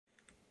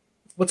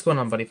What's going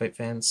on, Buddyfight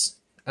fans?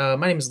 My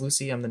name is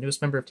Lucy. I'm the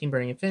newest member of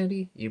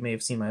TeamBurningInfinitey. You may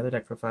have seen my other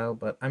deck profile,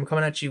 but I'm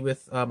coming at you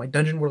with my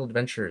Dungeon World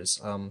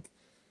Adventures.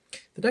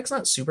 The deck's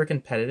not super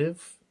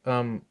competitive,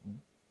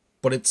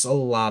 but it's a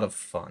lot of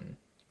fun.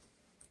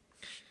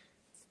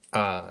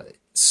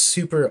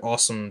 Super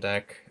awesome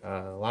deck,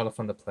 a lot of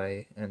fun to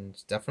play,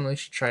 and definitely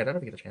should try it out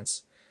if you get a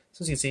chance.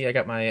 So as you can see, I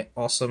got my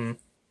awesome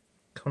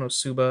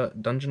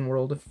Konosuba Dungeon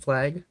World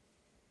flag.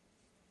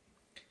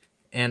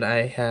 And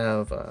I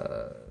have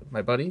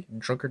my buddy,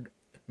 Drunkard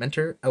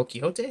Mentor El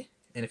Quixote.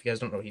 And if you guys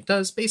don't know what he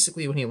does,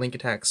 basically when he link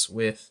attacks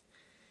with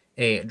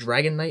a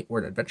Dragon Knight or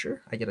an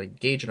Adventure, I get a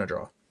gauge and a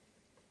draw.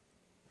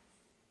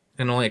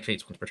 And it only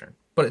activates once per turn.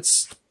 But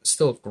it's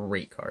still a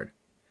great card.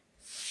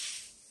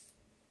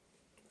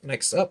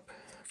 Next up,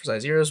 for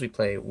size zeros, we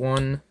play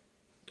one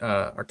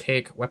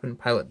Archaic Weapon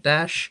Pilot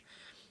Dash.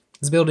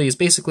 This ability is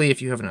basically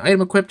if you have an item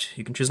equipped,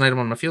 you can choose an item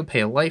on my field, pay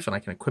a life, and I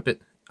can equip it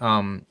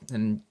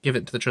and give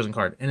it to the chosen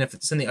card. And if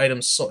it's in the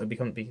item's soul,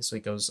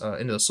 it goes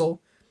into the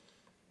soul.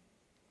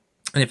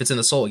 And if it's in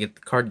the soul,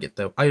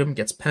 the item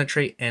gets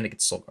penetrate and it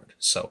gets soul guard.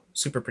 So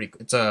it's a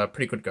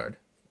pretty good card.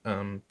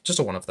 Just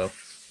a one of though.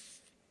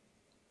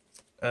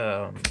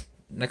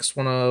 Next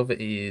one of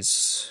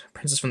is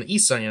Princess from the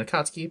East, Sonya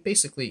Akatsuki.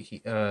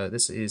 Basically,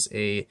 this is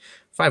a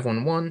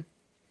 5/1/1.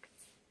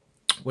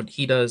 What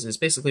he does is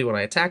basically when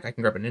I attack, I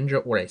can grab a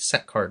ninja or a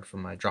set card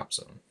from my drop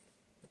zone.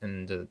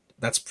 And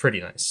that's pretty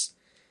nice.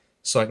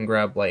 So I can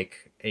grab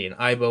like an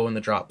Aibo in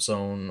the drop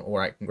zone,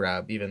 or I can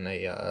grab even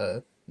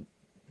a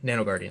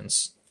Nano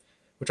Guardians,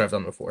 which I've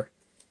done before.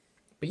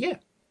 But yeah,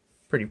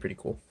 pretty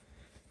cool.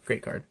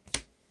 Great card.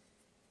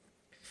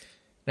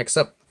 Next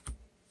up,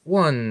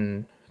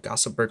 one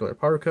Gossip Burglar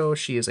Paruko.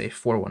 She is a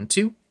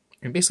 4/1/2.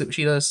 And basically what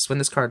she does is when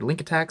this card link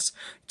attacks,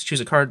 to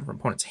choose a card from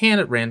opponent's hand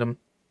at random,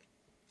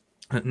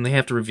 and they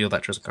have to reveal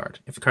that chosen card.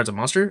 If the card's a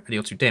monster, I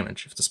deal 2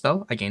 damage. If it's a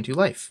spell, I gain 2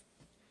 life.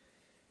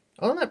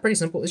 Other than that, pretty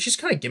simple. It's just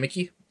kind of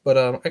gimmicky, but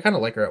I kind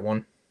of like her at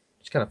 1.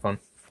 It's kind of fun.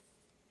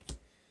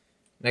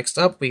 Next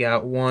up, we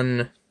got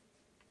one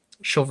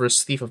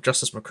Chivalrous Thief of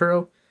Justice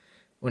Makuro.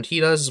 What he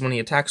does is when he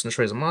attacks and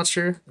destroys a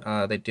monster,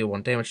 they deal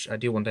 1 damage. I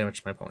deal 1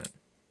 damage to my opponent.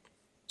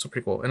 So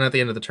pretty cool. And at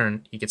the end of the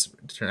turn, he gets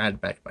the turn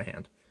added back to my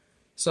hand.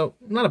 So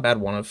not a bad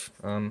one of.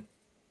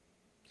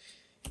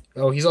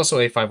 Oh, he's also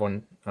a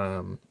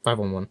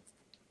 5/1,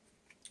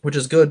 which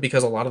is good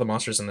because a lot of the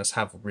monsters in this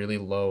have really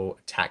low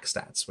attack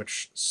stats,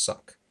 which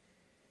suck.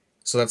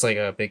 So that's like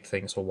a big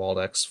thing, so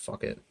Waldex,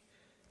 fuck it.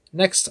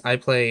 Next, I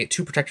play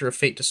 2 Protector of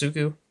Fate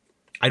Tasuku.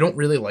 I don't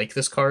really like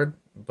this card,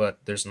 but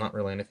there's not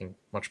really anything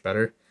much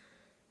better.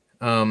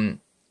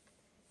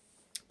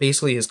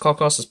 Basically, his call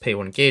cost is pay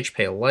 1 gauge,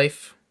 pay a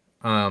life,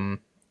 and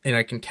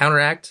I can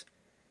counteract.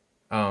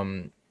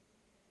 I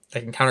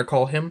can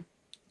countercall him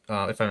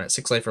if I'm at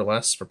 6 life or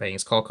less for paying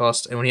his call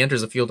cost, and when he enters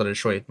the field, I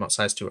destroy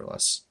size 2 or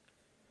less.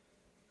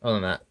 Other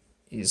than that,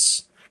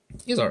 he's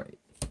alright.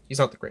 He's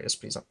not the greatest,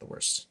 but he's not the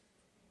worst.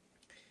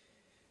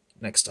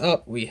 Next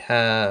up, we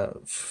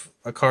have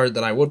a card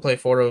that I would play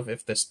 4 of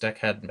if this deck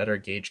had better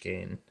gauge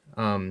gain.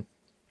 And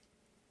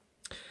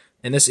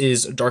this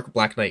is Dark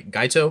Black Knight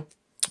Gaito.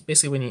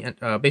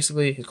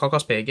 Basically, his call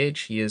cost pay a gauge.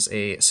 He is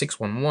a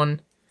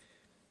 6/1/1.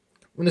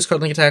 When this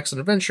card link attacks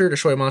an adventure,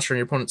 destroy a monster in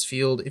your opponent's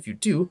field. If you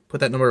do, put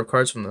that number of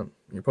cards from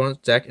your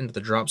opponent's deck into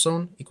the drop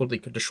zone equal to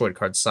the destroyed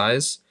card's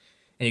size.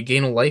 And you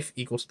gain a life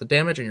equal to the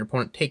damage, and your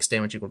opponent takes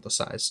damage equal to the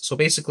size. So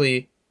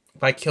basically,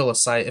 if I kill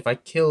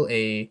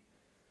a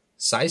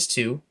size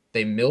 2,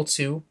 they mill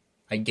 2,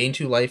 I gain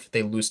 2 life,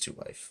 they lose 2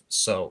 life.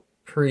 So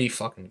pretty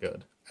fucking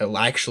good. I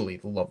actually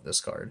love this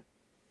card.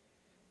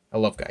 I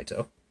love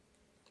Gaito.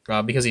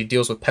 Because he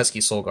deals with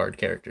pesky Soul Guard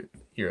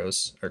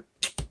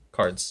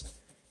cards.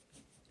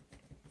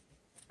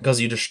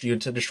 Because you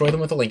destroy them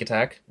with a link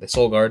attack, they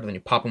Soul Guard, and then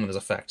you pop them with his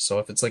effect. So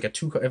if it's like a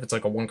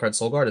 1-card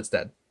Soul Guard, it's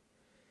dead.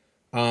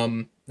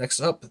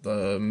 Next up,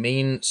 the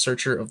main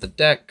searcher of the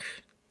deck,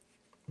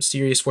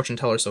 Mysterious Fortune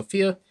Teller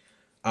Sophia.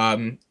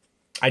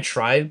 I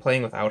tried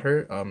playing without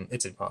her.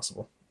 It's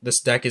impossible. This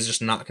deck is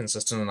just not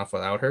consistent enough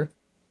without her.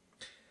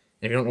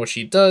 And if you don't know what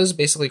she does,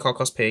 basically call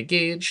cost pay a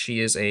gauge. She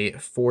is a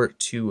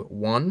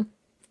 4/2/1.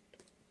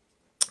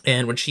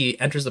 And when she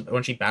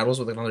battles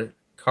with another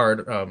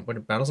card, when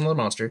it battles another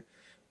monster,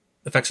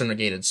 effects are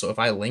negated. So if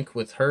I link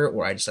with her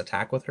or I just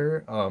attack with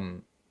her,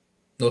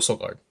 no Soul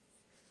Guard.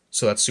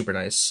 So that's super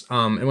nice.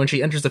 And when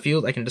she enters the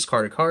field, I can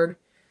discard a card,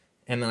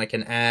 and then I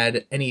can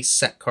add any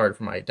set card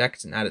from my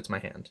deck and add it to my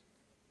hand.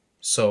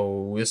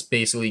 So this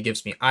basically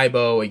gives me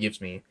Aibo, it gives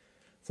me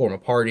Form a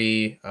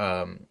Party,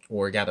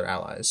 or Gather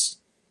Allies.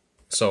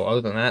 So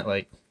other than that,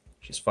 like,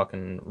 she's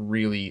fucking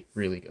really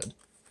good.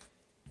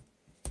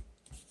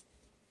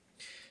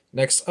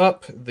 Next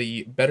up,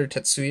 the Better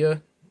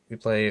Tetsuya. We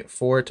play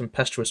 4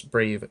 Tempestuous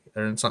Brave,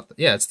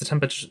 it's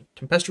the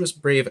Tempestuous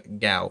Brave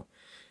Gao.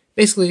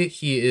 Basically,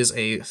 he is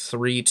a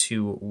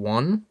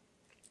 3/2/1,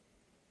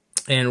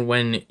 and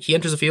when he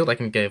enters the field, I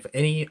can give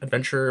any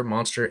adventurer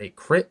monster a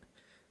crit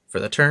for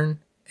the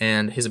turn,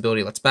 and his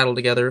ability Let's Battle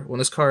Together. When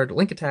this card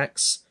link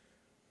attacks,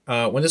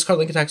 When this card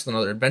link attacks with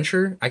another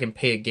adventure, I can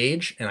pay a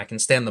gauge, and I can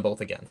stand them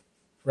both again,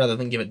 rather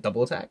than give it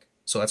double attack.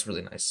 So that's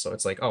really nice. So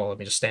it's like, oh, let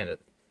me just stand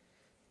it.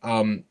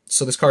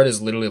 So this card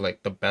is literally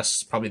like the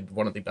best, probably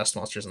one of the best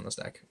monsters in this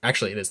deck.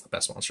 Actually, it is the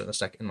best monster in this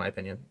deck, in my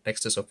opinion,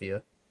 next to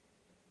Sophia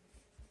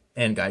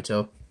and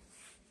Gaito.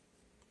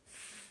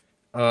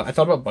 I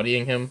thought about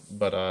buddying him,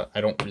 but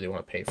I don't really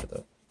want to pay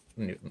for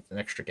an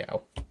extra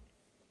Gao.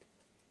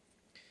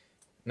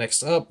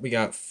 Next up, we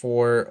got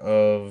 4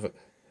 of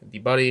the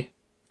Buddy,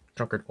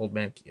 Drunkard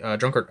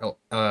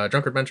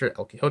Venture,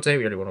 El Quixote.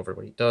 We already went over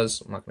what he does,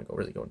 so I'm not going to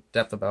really go in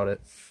depth about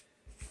it.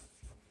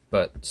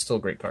 But still a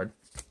great card.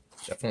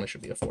 Definitely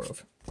should be a 4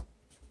 of.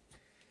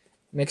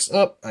 Next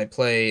up, I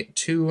play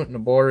 2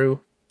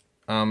 Noboru.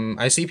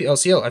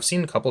 I've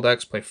seen a couple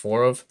decks play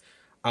 4 of.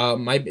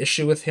 My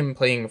issue with him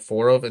playing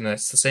 4 of, and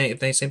that's the same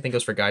thing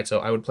goes for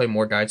Gaito. I would play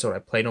more Gaito and I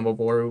play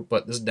Noboru,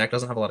 but this deck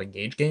doesn't have a lot of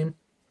gauge game,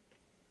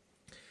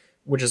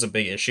 which is a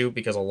big issue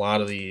because a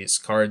lot of these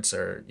cards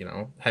are,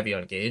 heavy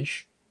on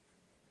gauge.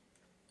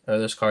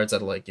 There's cards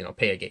that are like,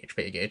 pay a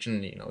gauge,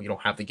 and you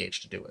don't have the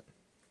gauge to do it.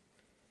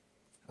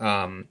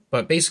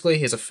 But basically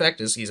his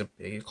effect is he's a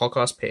call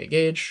cost, pay a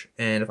gauge,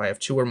 and if I have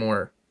 2 or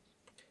more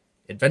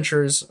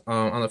adventures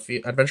on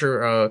the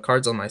adventure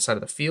cards on my side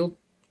of the field,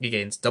 he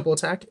gains double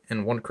attack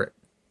and 1 crit.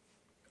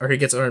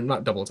 Or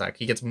not double attack,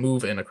 he gets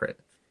move and a crit.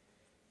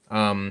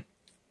 And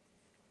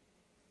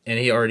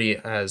he already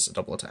has a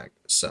double attack,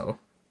 so.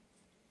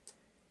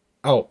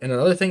 Oh, and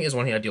another thing is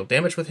when I deal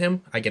damage with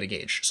him, I get a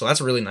gauge. So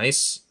that's really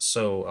nice,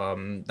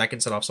 so that can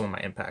set off some of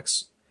my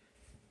impacts.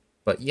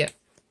 But yeah.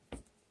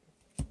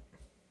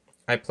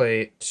 I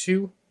play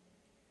 3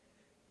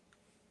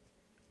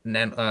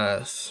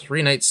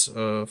 Knights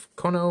of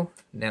Kono,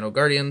 Nano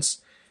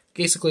Guardians.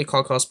 Basically,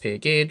 call cost, pay a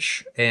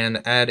gauge,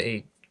 and add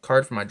a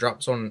card from my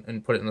drop zone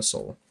and put it in the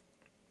soul.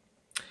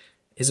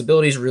 His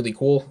ability is really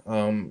cool.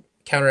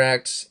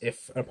 Counteract,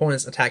 if an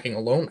opponent's attacking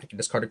alone, I can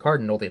discard a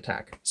card and null the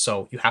attack.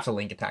 So you have to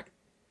link attack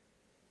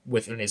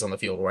when he's on the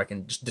field, or I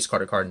can just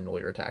discard a card and null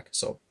your attack.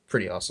 So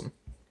pretty awesome.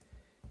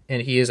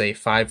 And he is a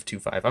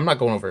 5/2/5. I'm not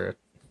going over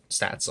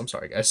stats. I'm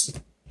sorry, guys.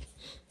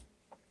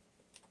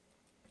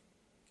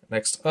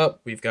 Next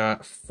up, we've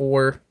got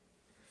 4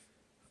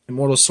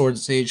 Immortal Sword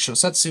Sage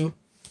Shosetsu.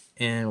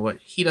 And what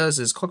he does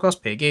is call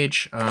cost, pay a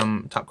gauge,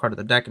 top card of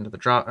the deck into the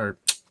draw, or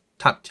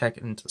top tech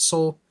into the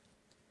soul.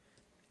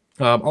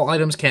 All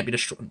items can't be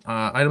destroyed.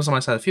 Items on my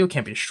side of the field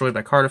can't be destroyed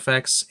by card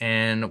effects,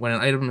 and when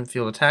an item in the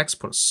field attacks,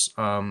 put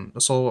a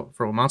soul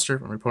for a monster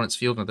from your opponent's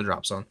field into the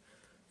drop zone.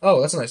 Oh,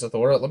 that's a nice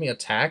Athora. Let me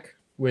attack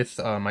with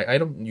my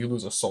item, and you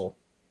lose a soul,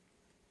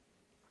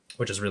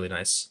 which is really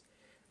nice,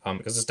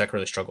 because this deck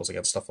really struggles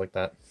against stuff like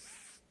that.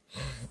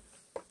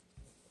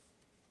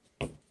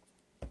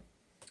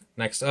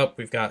 Next up,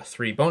 we've got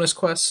 3 bonus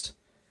quests.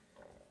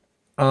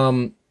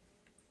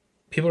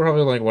 People are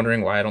probably like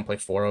wondering why I don't play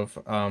 4 of,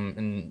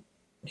 and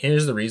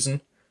here's the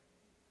reason.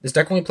 This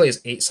deck only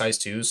plays 8 size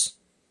 2s,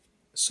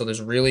 so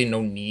there's really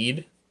no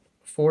need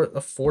for a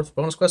 4th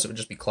bonus quest. It would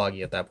just be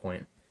cloggy at that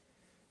point.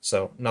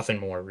 So, nothing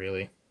more,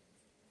 really.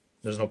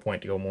 There's no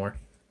point to go more.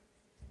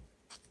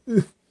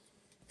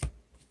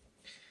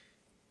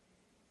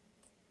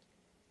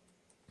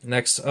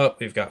 Next up,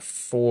 we've got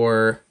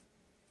 4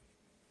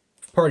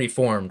 Party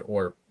Formed,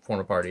 or Form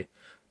a Party.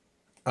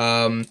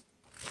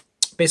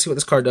 Basically what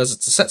this card does,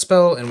 it's a set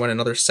spell, and when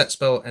another set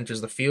spell enters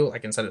the field, I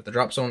can set it at the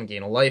drop zone,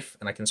 gain a life,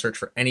 and I can search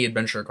for any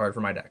adventure card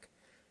for my deck.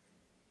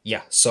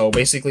 Yeah, so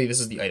basically this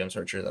is the item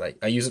searcher that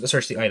I use it to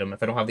search the item.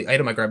 If I don't have the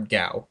item, I grab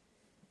Gao.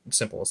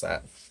 Simple as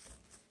that.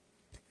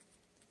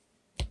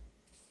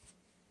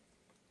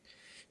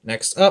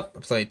 Next up, I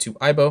play 2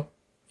 Aibo.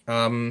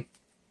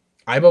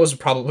 Aibo is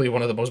probably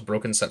one of the most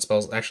broken set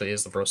spells. Actually,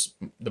 is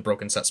the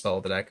broken set spell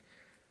of the deck.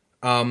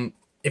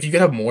 If you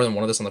could have more than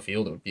one of this on the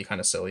field, it would be kind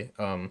of silly.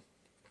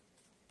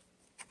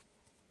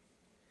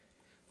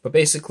 But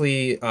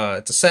basically,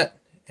 it's a set,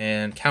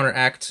 and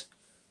counteract.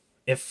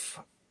 If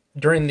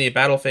during the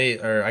battle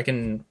phase, or I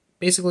can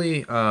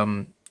basically,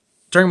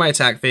 during my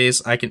attack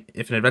phase,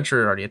 if an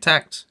adventurer already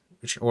attacked,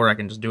 or I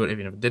can just do it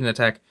even if it didn't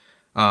attack,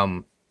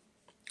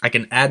 I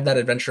can add that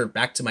adventure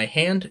back to my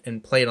hand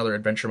and play another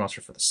adventure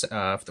monster for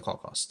the call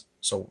cost.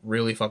 So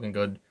really fucking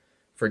good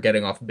for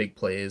getting off big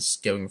plays,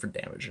 going for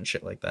damage and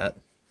shit like that.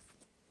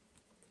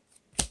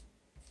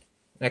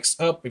 Next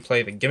up, we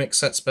play the Gimmick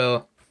set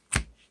spell,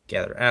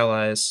 Gather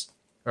Allies,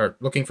 or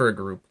looking for a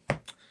group.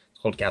 It's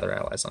called Gather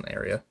Allies on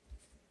area.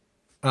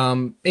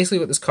 Basically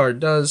what this card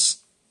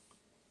does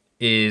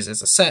is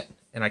it's a set,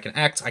 and I can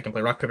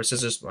play rock, paper,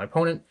 scissors with my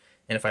opponent,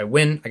 and if I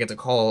win, I get to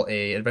call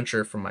a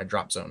adventure from my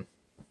drop zone.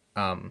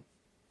 By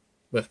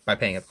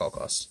paying at the call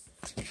cost.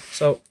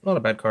 So, not a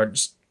bad card,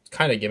 just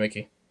kind of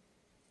gimmicky.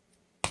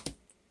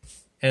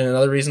 And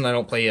another reason I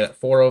don't play it at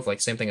 4 of,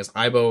 like same thing as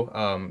Aibo,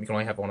 you can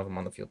only have one of them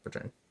on the field per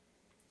turn.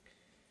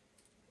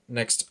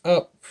 Next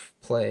up,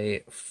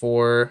 play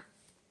 4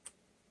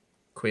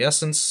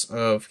 Quiescence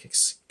of...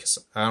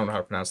 I don't know how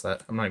to pronounce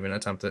that. I'm not even going to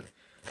attempt it.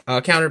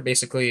 Counter,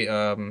 basically,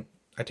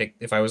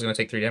 if I was going to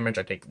take 3 damage,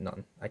 I take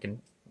none. I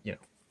can,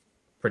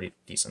 pretty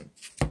decent.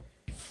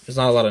 There's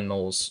not a lot of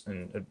nulls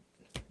in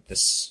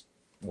this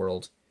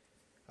world.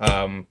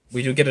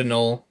 We do get a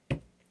null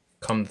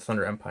come the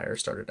Thunder Empire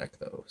starter deck,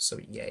 though, so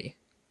yay.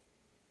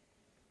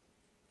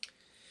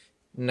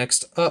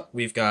 Next up,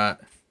 we've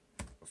got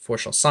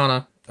Force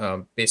Sana.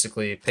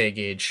 Basically, pay a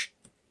gauge,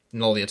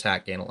 null the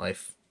attack, gain a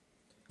life.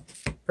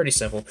 Pretty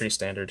simple, pretty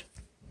standard.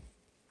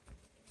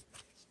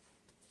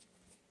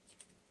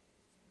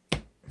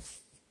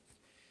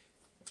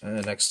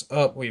 Next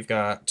up, we've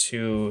got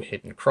 2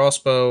 Hidden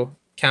Crossbow.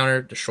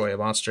 Counter, destroy a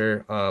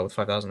monster with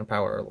 5,000 in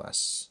power or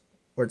less.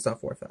 Or it's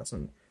not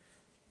 4,000.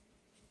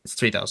 It's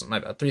 3,000, my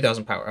bad.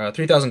 3,000 power,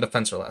 3,000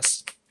 defense or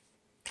less.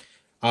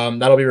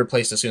 That'll be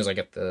replaced as soon as I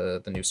get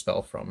the new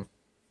spell from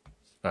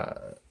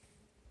the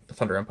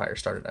Thunder Empire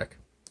starter deck.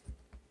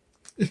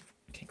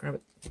 Can't grab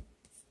it.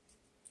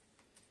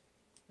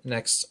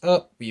 Next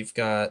up, we've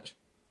got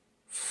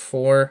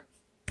 4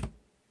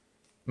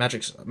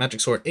 Magic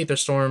Sword Aether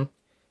Storm.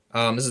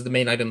 This is the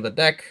main item of the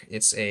deck.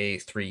 It's a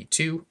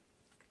 3/2.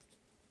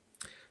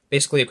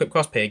 Basically, equip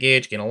cost, pay a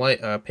gauge, gain a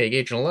life, pay a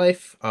gauge and a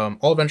life.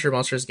 All adventure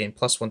monsters gain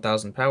plus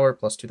 1,000 power,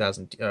 plus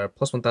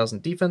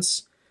 1,000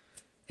 defense.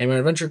 And when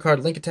an adventure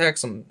card link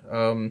attacks,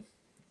 for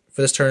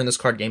this turn, this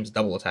card gains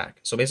double attack.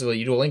 So basically,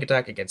 you do a link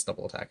attack, it gets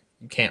double attack.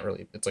 You can't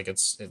really. It's like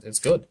it's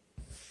good.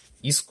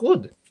 He's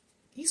good.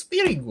 He's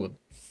very good.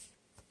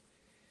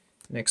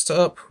 Next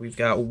up, we've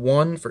got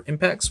 1 for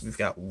impacts. We've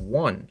got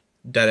 1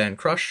 Dead End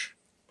Crush.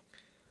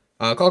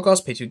 Call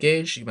cost, pay 2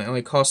 gauge. You might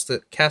only cast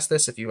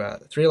this if you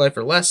have 3 life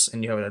or less,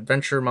 and you have an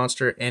adventure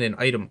monster and an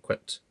item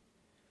equipped,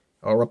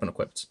 or weapon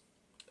equipped.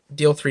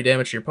 Deal 3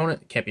 damage to your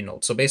opponent. It can't be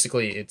nulled. So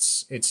basically,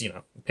 it's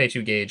pay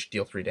 2 gauge,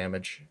 deal 3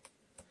 damage.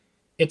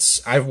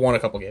 I've won a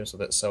couple games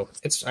with it, so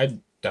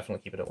I'd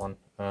definitely keep it at 1.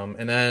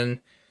 And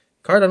then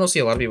card I don't see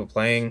a lot of people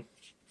playing.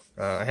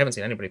 I haven't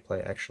seen anybody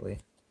play actually.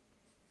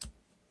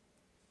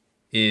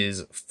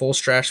 Is Full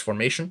Strash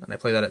Formation, and I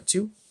play that at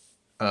 2.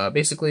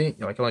 Basically,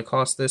 I can only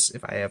cost this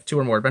if I have 2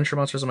 or more adventure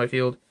monsters on my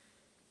field,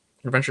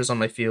 and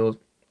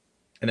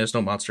there's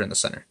no monster in the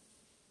center.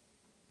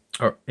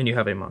 And you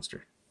have a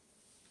monster.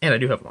 And I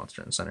do have a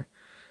monster in the center.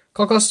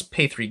 Call cost,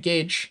 pay 3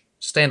 gauge,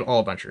 stand all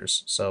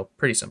adventures, so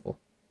pretty simple.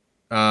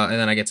 And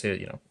then I get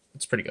to,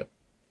 it's pretty good.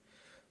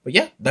 But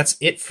yeah, that's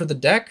it for the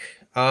deck.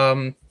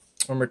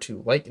 Remember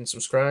to like and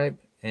subscribe,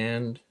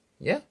 and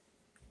yeah,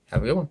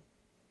 have a good one.